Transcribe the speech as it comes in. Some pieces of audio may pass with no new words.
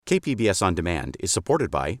KPBS On Demand is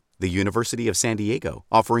supported by the University of San Diego,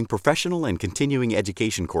 offering professional and continuing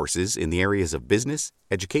education courses in the areas of business,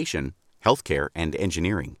 education, healthcare, and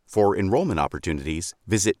engineering. For enrollment opportunities,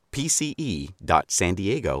 visit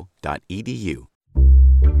pce.sandiego.edu.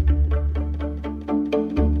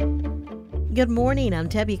 Good morning, I'm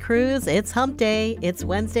Debbie Cruz. It's Hump Day. It's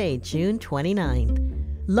Wednesday, June 29th.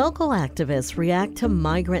 Local activists react to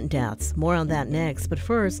migrant deaths. More on that next, but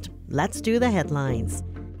first, let's do the headlines.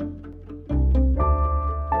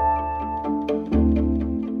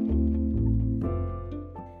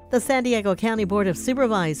 The San Diego County Board of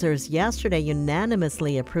Supervisors yesterday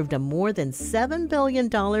unanimously approved a more than $7 billion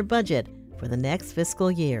budget for the next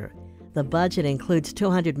fiscal year. The budget includes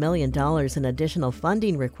 $200 million in additional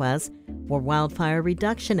funding requests for wildfire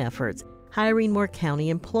reduction efforts, hiring more county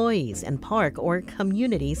employees, and park or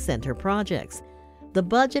community center projects. The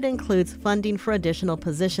budget includes funding for additional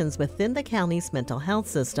positions within the county's mental health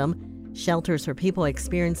system, shelters for people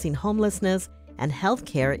experiencing homelessness, and health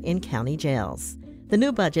care in county jails. The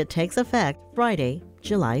new budget takes effect Friday,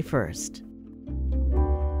 July 1st.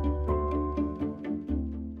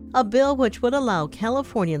 A bill which would allow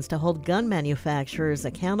Californians to hold gun manufacturers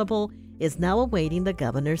accountable is now awaiting the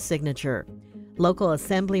governor's signature. Local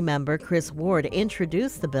Assembly member Chris Ward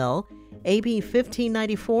introduced the bill. AB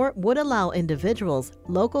 1594 would allow individuals,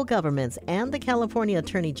 local governments, and the California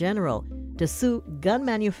Attorney General to sue gun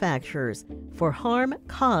manufacturers for harm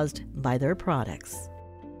caused by their products.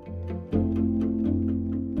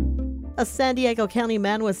 A San Diego County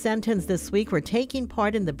man was sentenced this week for taking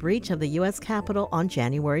part in the breach of the U.S. Capitol on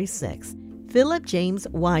January 6. Philip James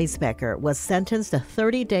Weisbecker was sentenced to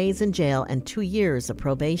 30 days in jail and 2 years of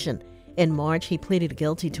probation. In March, he pleaded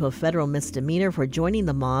guilty to a federal misdemeanor for joining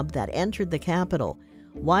the mob that entered the Capitol.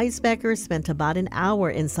 Weisbecker spent about an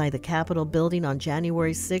hour inside the Capitol building on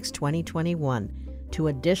January 6, 2021. 2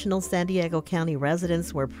 additional San Diego County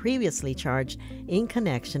residents were previously charged in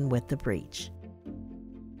connection with the breach.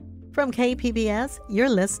 From KPBS, you're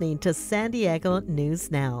listening to San Diego News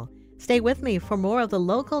Now. Stay with me for more of the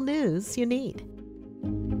local news you need.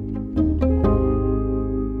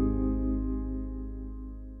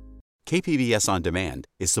 KPBS On Demand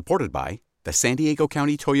is supported by the San Diego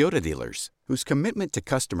County Toyota dealers, whose commitment to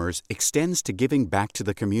customers extends to giving back to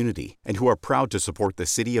the community and who are proud to support the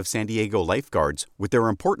City of San Diego lifeguards with their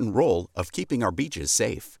important role of keeping our beaches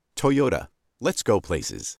safe. Toyota, let's go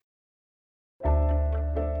places.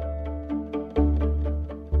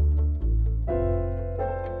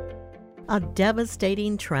 A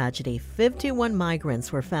devastating tragedy. 51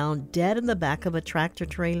 migrants were found dead in the back of a tractor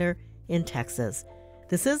trailer in Texas.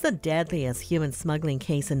 This is the deadliest human smuggling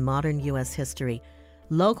case in modern U.S. history.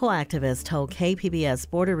 Local activists told KPBS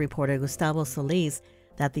border reporter Gustavo Solis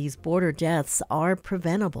that these border deaths are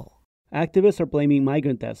preventable. Activists are blaming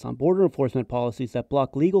migrant deaths on border enforcement policies that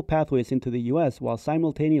block legal pathways into the U.S. while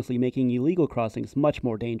simultaneously making illegal crossings much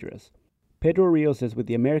more dangerous. Pedro Rios is with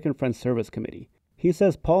the American Friends Service Committee. He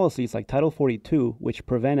says policies like Title 42, which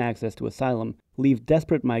prevent access to asylum, leave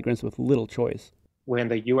desperate migrants with little choice. When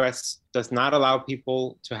the U.S. does not allow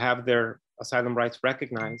people to have their asylum rights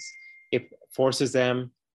recognized, it forces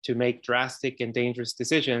them to make drastic and dangerous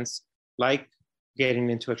decisions like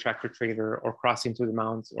getting into a tractor trailer or crossing through the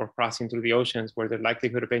mountains or crossing through the oceans where the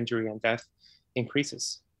likelihood of injury and death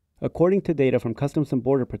increases. According to data from Customs and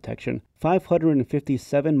Border Protection,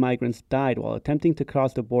 557 migrants died while attempting to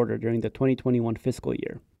cross the border during the 2021 fiscal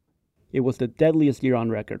year. It was the deadliest year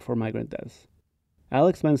on record for migrant deaths.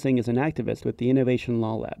 Alex Mensing is an activist with the Innovation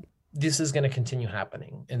Law Lab. This is going to continue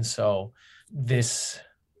happening. And so this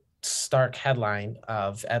stark headline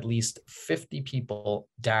of at least 50 people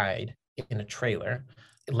died in a trailer,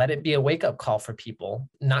 let it be a wake-up call for people,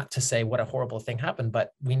 not to say what a horrible thing happened,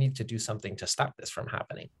 but we need to do something to stop this from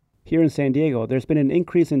happening. Here in San Diego, there's been an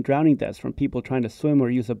increase in drowning deaths from people trying to swim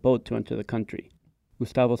or use a boat to enter the country.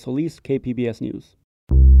 Gustavo Solis, KPBS News.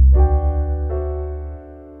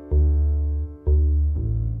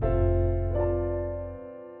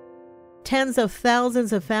 Tens of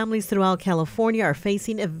thousands of families throughout California are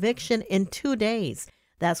facing eviction in 2 days.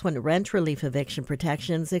 That's when rent relief eviction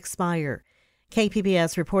protections expire.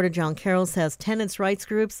 KPBS reporter John Carroll says tenants' rights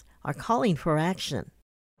groups are calling for action.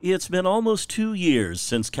 It's been almost 2 years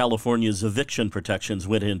since California's eviction protections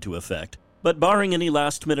went into effect. But barring any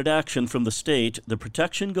last-minute action from the state, the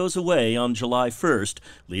protection goes away on July 1st,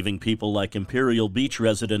 leaving people like Imperial Beach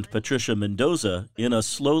resident Patricia Mendoza in a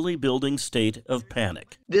slowly building state of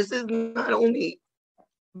panic. This is not only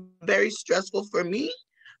very stressful for me,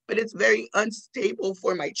 but it's very unstable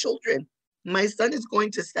for my children. My son is going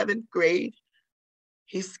to 7th grade.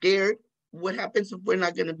 He's scared. What happens if we're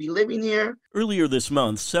not going to be living here? Earlier this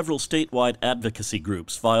month, several statewide advocacy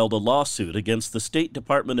groups filed a lawsuit against the State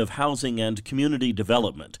Department of Housing and Community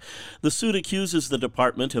Development. The suit accuses the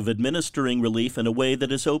department of administering relief in a way that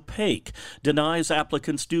is opaque, denies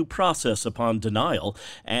applicants due process upon denial,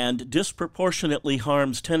 and disproportionately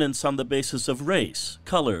harms tenants on the basis of race,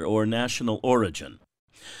 color, or national origin.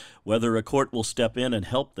 Whether a court will step in and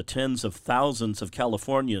help the tens of thousands of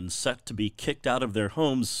Californians set to be kicked out of their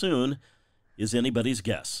homes soon is anybody's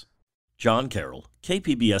guess. John Carroll,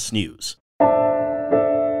 KPBS News.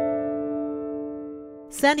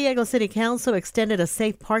 San Diego City Council extended a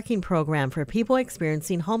safe parking program for people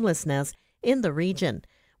experiencing homelessness in the region.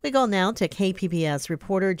 We go now to KPBS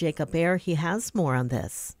reporter Jacob Baer. He has more on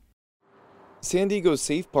this. San Diego's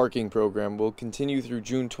safe parking program will continue through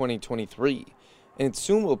June 2023, and it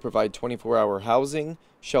soon will provide 24-hour housing,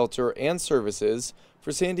 shelter, and services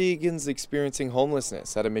for San Diegans experiencing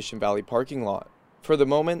homelessness at a Mission Valley parking lot. For the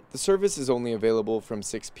moment, the service is only available from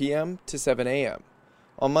 6 p.m. to 7 a.m.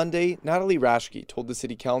 On Monday, Natalie Rashke told the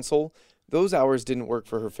City Council those hours didn't work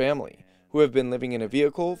for her family, who have been living in a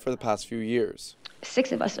vehicle for the past few years.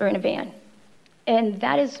 6 of us are in a van, and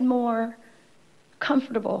that is more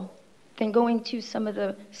comfortable than going to some of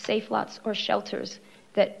the safe lots or shelters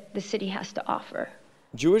that the city has to offer.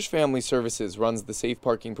 Jewish Family Services runs the safe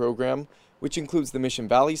parking program, which includes the Mission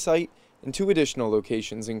Valley site and 2 additional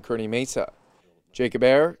locations in Kearny Mesa. Jacob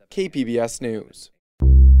Baer, KPBS News.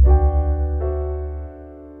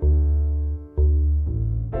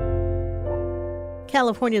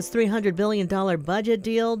 California's $300 billion budget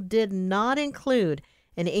deal did not include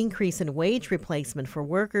an increase in wage replacement for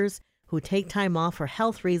workers who take time off for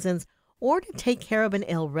health reasons or to take care of an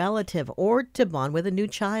ill relative or to bond with a new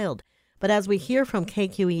child. But as we hear from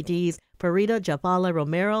KQED's Farida Jabala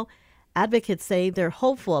Romero, advocates say they're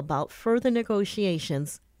hopeful about further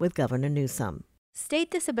negotiations with Governor Newsom.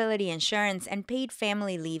 State disability insurance and paid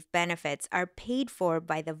family leave benefits are paid for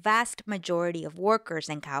by the vast majority of workers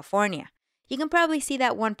in California. You can probably see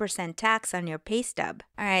that 1% tax on your pay stub.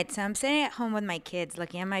 All right, so I'm sitting at home with my kids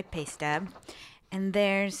looking at my pay stub, and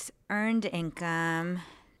there's earned income,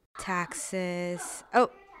 taxes.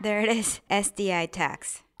 Oh, there it is, SDI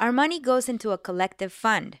tax. Our money goes into a collective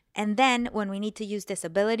fund, and then when we need to use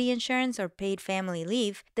disability insurance or paid family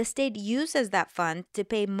leave, the state uses that fund to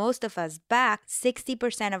pay most of us back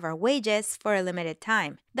 60% of our wages for a limited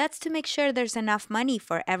time. That's to make sure there's enough money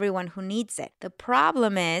for everyone who needs it. The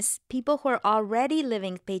problem is, people who are already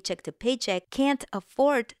living paycheck to paycheck can't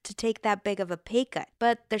afford to take that big of a pay cut,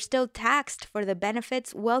 but they're still taxed for the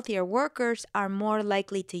benefits wealthier workers are more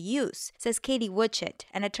likely to use, says Katie Woodchit,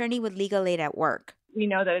 an attorney with Legal Aid at Work. We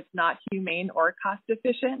know that it's not humane or cost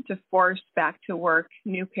efficient to force back to work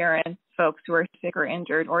new parents, folks who are sick or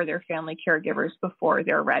injured, or their family caregivers before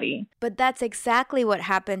they're ready. But that's exactly what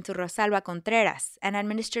happened to Rosalba Contreras, an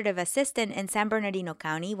administrative assistant in San Bernardino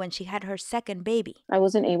County when she had her second baby. I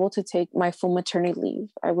wasn't able to take my full maternity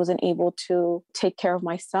leave. I wasn't able to take care of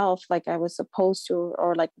myself like I was supposed to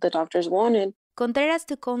or like the doctors wanted. Contreras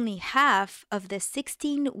took only half of the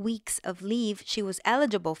 16 weeks of leave she was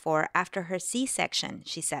eligible for after her C-section,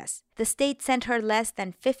 she says. The state sent her less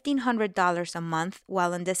than $1,500 a month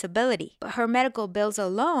while on disability, but her medical bills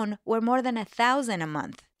alone were more than $1,000 a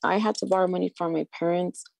month. I had to borrow money from my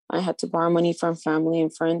parents. I had to borrow money from family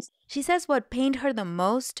and friends. She says what pained her the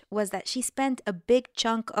most was that she spent a big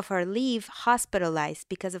chunk of her leave hospitalized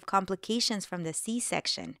because of complications from the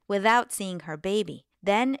C-section without seeing her baby.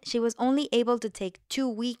 Then she was only able to take 2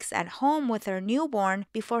 weeks at home with her newborn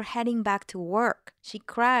before heading back to work. She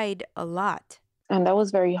cried a lot. And that was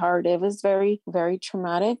very hard. It was very, very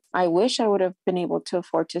traumatic. I wish I would have been able to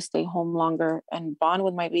afford to stay home longer and bond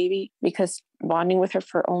with my baby, because bonding with her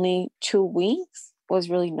for only 2 weeks was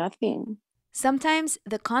really nothing. Sometimes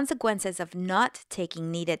the consequences of not taking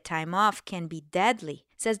needed time off can be deadly,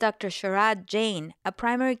 says Dr. Sharad Jain, a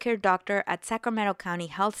primary care doctor at Sacramento County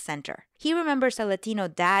Health Center. He remembers a Latino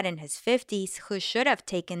dad in his 50s who should have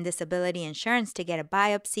taken disability insurance to get a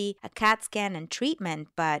biopsy, a CAT scan, and treatment,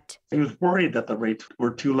 but he was worried that the rates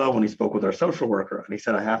were too low when he spoke with our social worker. And he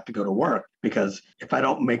said, I have to go to work because if I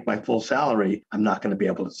don't make my full salary, I'm not going to be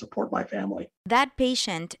able to support my family. That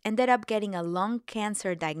patient ended up getting a lung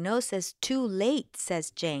cancer diagnosis too late,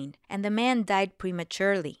 says Jane, and the man died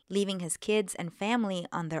prematurely, leaving his kids and family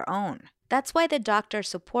on their own. That's why the doctor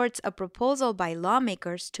supports a proposal by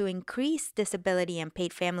lawmakers to increase disability and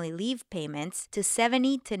paid family leave payments to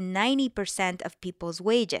 70 to 90% of people's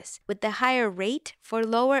wages, with the higher rate for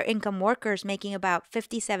lower income workers making about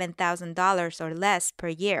 $57,000 or less per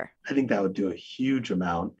year. I think that would do a huge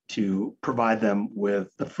amount to provide them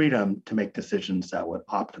with the freedom to make decisions that would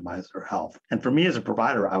optimize their health. And for me as a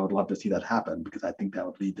provider, I would love to see that happen because I think that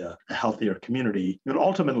would lead to a healthier community. It would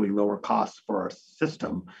ultimately lower costs for our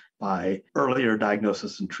system by earlier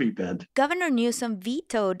diagnosis and treatment. Governor Newsom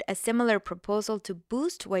vetoed a similar proposal to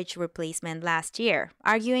boost wage replacement last year,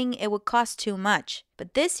 arguing it would cost too much.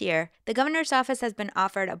 But this year, the governor's office has been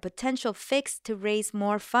offered a potential fix to raise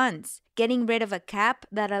more funds, getting rid of a cap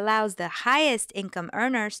that allows the highest income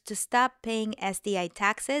earners to stop paying SDI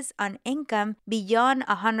taxes on income beyond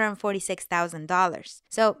 $146,000.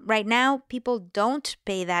 So right now, people don't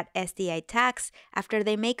pay that SDI tax after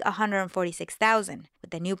they make $146,000. With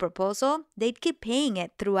the new proposal, they'd keep paying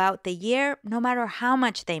it throughout the year, no matter how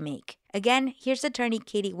much they make. Again, here's attorney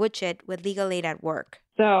Katie Woodchett with Legal Aid at Work.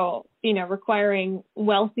 So, requiring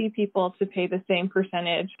wealthy people to pay the same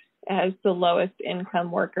percentage as the lowest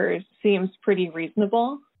income workers seems pretty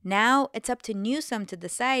reasonable. Now it's up to Newsom to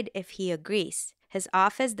decide if he agrees. His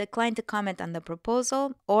office declined to comment on the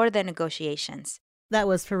proposal or the negotiations. That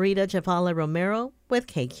was Farida Jafala Romero with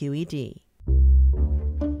KQED.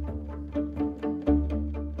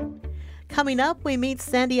 Coming up, we meet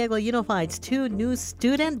San Diego Unified's 2 new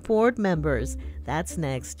student board members. That's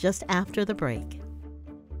next, just after the break.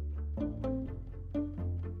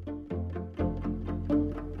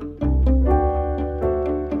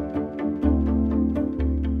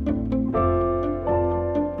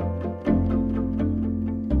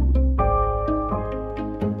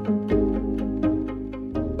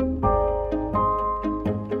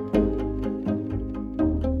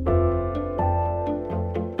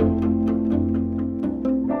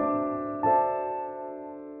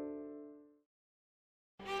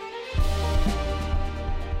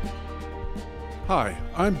 Hi,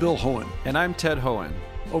 I'm Bill Hohen. And I'm Ted Hohen.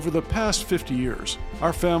 Over the past 50 years,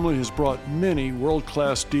 our family has brought many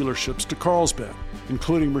world-class dealerships to Carlsbad,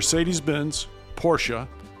 including Mercedes-Benz, Porsche,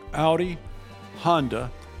 Audi,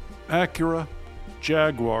 Honda, Acura,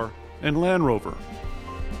 Jaguar, and Land Rover.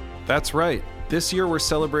 That's right. This year we're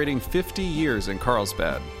celebrating 50 years in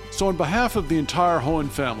Carlsbad. So on behalf of the entire Hohen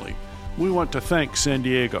family, we want to thank San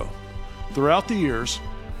Diego. Throughout the years,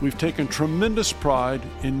 we've taken tremendous pride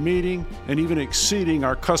in meeting and even exceeding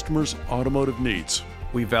our customers' automotive needs.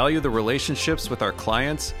 We value the relationships with our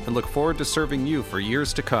clients and look forward to serving you for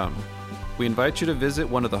years to come. We invite you to visit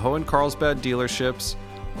one of the Hohen Carlsbad dealerships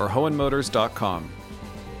or hohenmotors.com.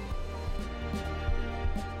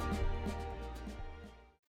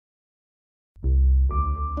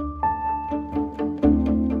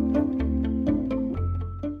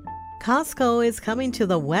 Costco is coming to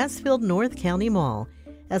the Westfield North County Mall.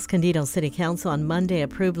 Escondido City Council on Monday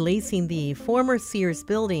approved leasing the former Sears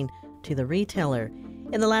building to the retailer.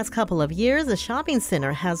 In the last couple of years, the shopping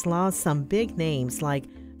center has lost some big names like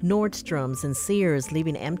Nordstrom's and Sears,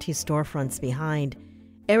 leaving empty storefronts behind.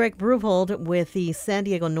 Eric Bruvold with the San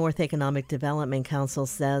Diego North Economic Development Council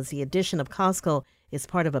says the addition of Costco is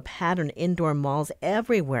part of a pattern indoor malls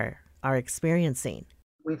everywhere are experiencing.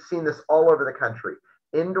 We've seen this all over the country.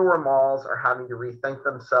 Indoor malls are having to rethink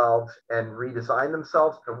themselves and redesign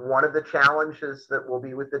themselves. And one of the challenges that will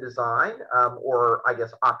be with the design, or I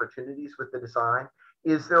guess opportunities with the design,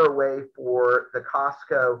 is there a way for the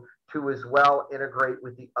Costco to as well integrate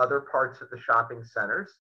with the other parts of the shopping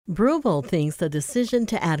centers? Bruvold thinks the decision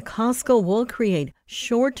to add Costco will create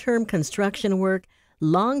short-term construction work,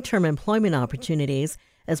 long-term employment opportunities,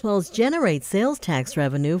 as well as generate sales tax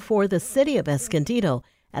revenue for the city of Escondido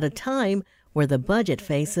at a time where the budget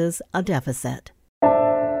faces a deficit.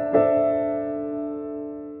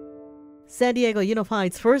 San Diego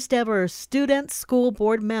Unified's first ever student school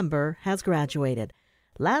board member has graduated.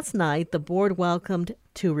 Last night, the board welcomed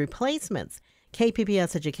 2 replacements.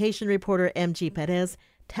 KPBS education reporter MG Perez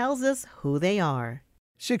tells us who they are.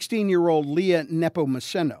 16-year-old Leah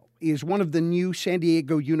Nepomuceno is one of the new San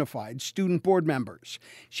Diego Unified student board members.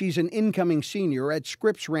 She's an incoming senior at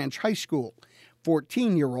Scripps Ranch High School.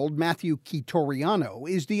 14-year-old Matthew Quitoriano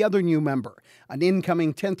is the other new member, an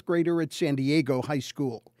incoming 10th grader at San Diego High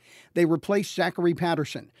School. They replaced Zachary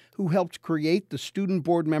Patterson, who helped create the student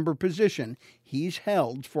board member position he's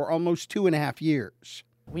held for almost 2.5 years.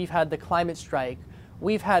 We've had the climate strike.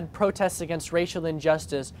 We've had protests against racial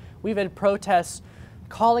injustice. We've had protests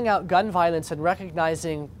calling out gun violence and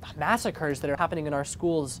recognizing massacres that are happening in our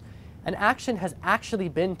schools. And action has actually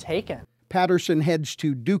been taken. Patterson heads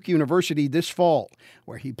to Duke University this fall,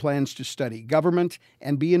 where he plans to study government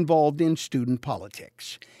and be involved in student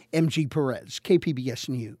politics. MG Perez, KPBS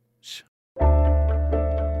News.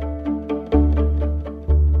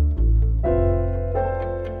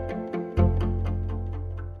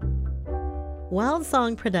 Wild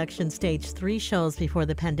Song Productions staged 3 shows before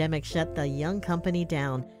the pandemic shut the young company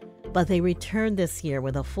down. But they returned this year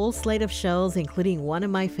with a full slate of shows, including one of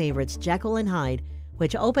my favorites, Jekyll and Hyde,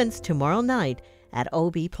 which opens tomorrow night at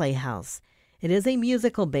OB Playhouse. It is a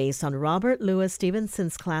musical based on Robert Louis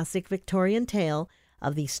Stevenson's classic Victorian tale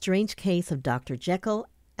of the strange case of Dr. Jekyll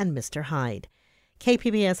and Mr. Hyde.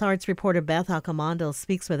 KPBS Arts reporter Beth Accomando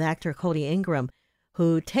speaks with actor Cody Ingram,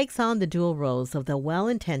 who takes on the dual roles of the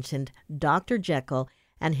well-intentioned Dr. Jekyll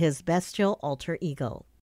and his bestial alter ego.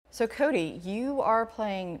 So Cody, you are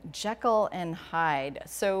playing Jekyll and Hyde.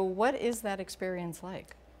 So what is that experience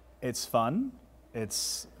like? It's fun.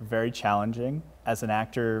 It's very challenging. As an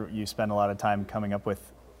actor, you spend a lot of time coming up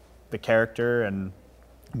with the character and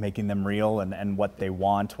making them real and what they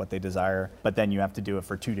want, what they desire. But then you have to do it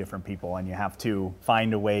for 2 different people, and you have to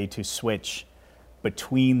find a way to switch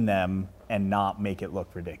between them and not make it look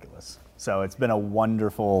ridiculous. So it's been a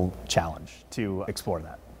wonderful challenge to explore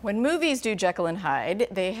that. When movies do Jekyll and Hyde,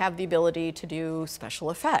 they have the ability to do special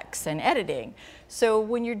effects and editing. So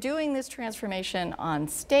when you're doing this transformation on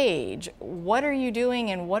stage, what are you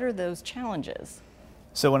doing and what are those challenges?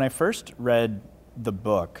 So when I first read the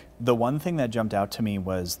book, the one thing that jumped out to me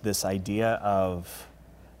was this idea of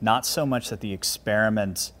not so much that the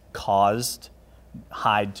experiment caused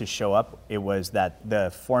Hyde to show up, it was that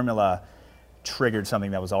the formula triggered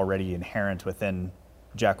something that was already inherent within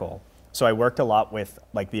Jekyll. So I worked a lot with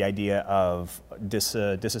like the idea of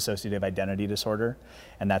dissociative identity disorder,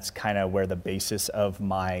 and that's kind of where the basis of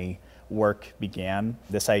my work began.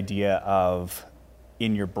 This idea of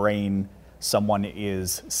in your brain, someone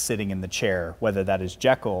is sitting in the chair, whether that is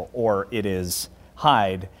Jekyll or it is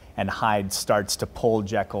Hyde, and Hyde starts to pull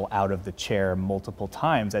Jekyll out of the chair multiple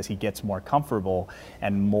times as he gets more comfortable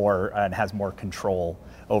and has more control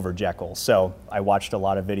over Jekyll. So I watched a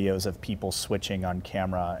lot of videos of people switching on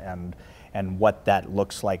camera and what that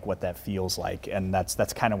looks like, what that feels like, and that's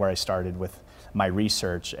kind of where I started with my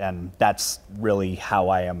research, and that's really how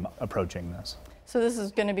I am approaching this. So this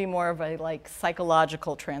is going to be more of a like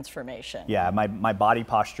psychological transformation. Yeah, my body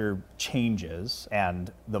posture changes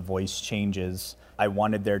and the voice changes. I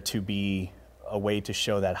wanted there to be a way to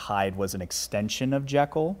show that Hyde was an extension of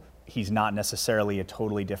Jekyll. He's not necessarily a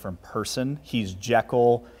totally different person. He's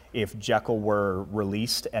Jekyll if Jekyll were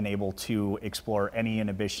released and able to explore any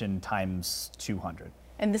inhibition times 200.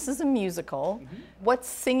 And this is a musical. Mm-hmm. What's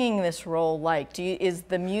singing this role like? Is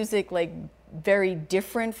the music like very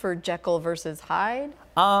different for Jekyll versus Hyde?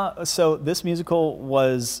 So this musical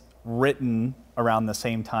was written around the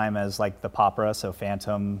same time as like the Popera, so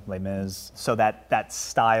Phantom, Les Mis. So that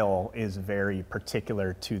style is very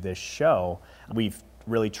particular to this show. We've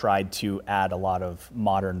really tried to add a lot of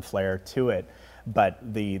modern flair to it, but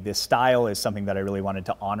the style is something that I really wanted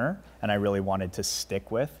to honor and I really wanted to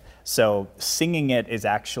stick with. So singing it is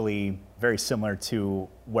actually very similar to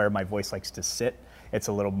where my voice likes to sit. It's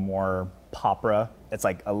a little more popera. It's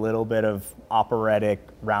like a little bit of operatic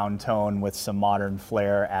round tone with some modern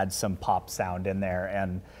flair, add some pop sound in there,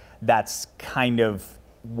 and that's kind of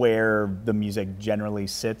where the music generally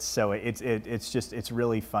sits. So it's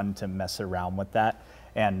really fun to mess around with that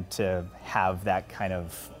and to have that kind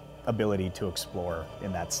of ability to explore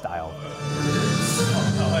in that style.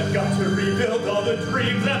 Somehow I've got to rebuild all the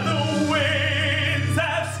dreams that the winds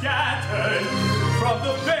have scattered from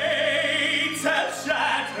the fates have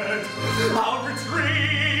shattered. I'll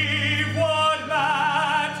retrieve what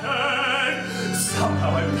mattered.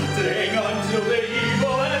 Somehow I'm beating until the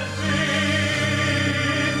evil has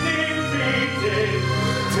been defeated.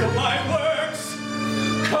 Till my work's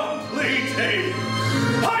completed,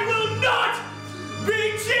 I will not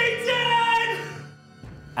be cheated!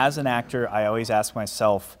 As an actor, I always ask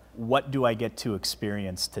myself, what do I get to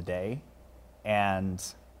experience today? And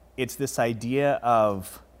it's this idea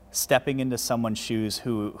of stepping into someone's shoes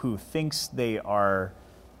who thinks they are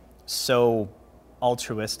so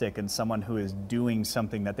altruistic and someone who is doing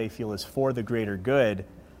something that they feel is for the greater good,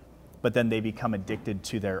 but then they become addicted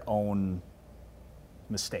to their own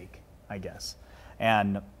mistake, I guess.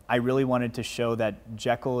 And I really wanted to show that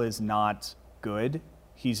Jekyll is not good,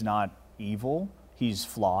 he's not evil, he's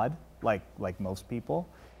flawed, like most people.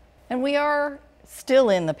 And we are still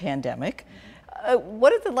in the pandemic.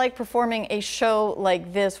 What is it like performing a show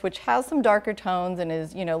like this, which has some darker tones and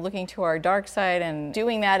is, looking to our dark side and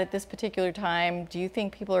doing that at this particular time? Do you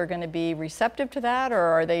think people are going to be receptive to that, or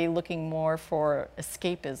are they looking more for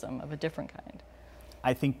escapism of a different kind?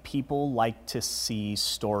 I think people like to see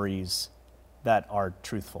stories that are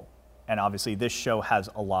truthful. And obviously this show has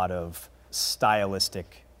a lot of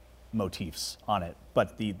stylistic motifs on it,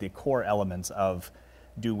 but the core elements of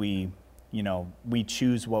we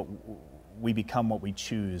choose we become what we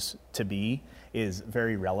choose to be is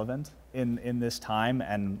very relevant in this time.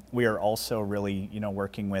 And we are also really,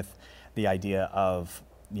 working with the idea of,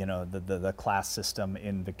 the class system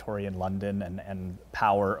in Victorian London and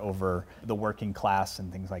power over the working class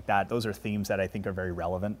and things like that. Those are themes that I think are very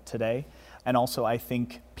relevant today. And also I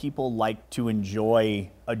think people like to enjoy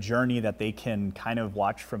a journey that they can kind of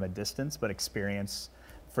watch from a distance but experience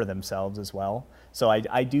for themselves as well. So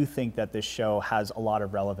I do think that this show has a lot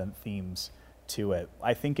of relevant themes to it.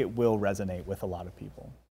 I think it will resonate with a lot of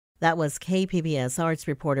people. That was KPBS arts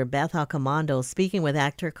reporter Beth Accomando speaking with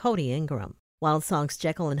actor Cody Ingram. Wild Songs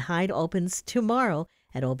Jekyll and Hyde opens tomorrow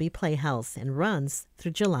at OB Playhouse and runs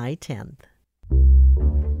through July 10th.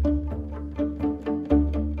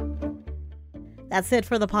 That's it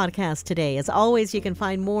for the podcast today. As always, you can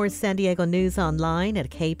find more San Diego news online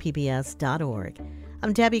at kpbs.org.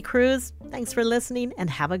 I'm Debbie Cruz. Thanks for listening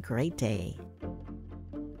and have a great day.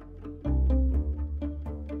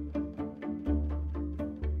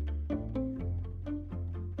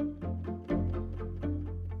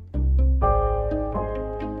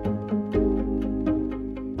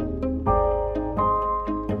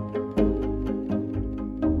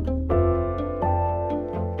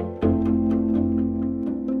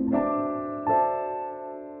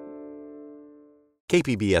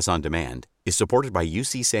 KPBS On Demand is supported by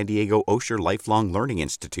UC San Diego Osher Lifelong Learning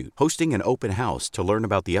Institute, hosting an open house to learn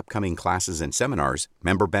about the upcoming classes and seminars,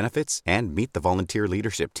 member benefits, and meet the volunteer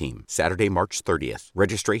leadership team. Saturday, March 30th.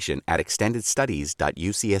 Registration at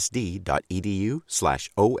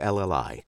extendedstudies.ucsd.edu/OLLI.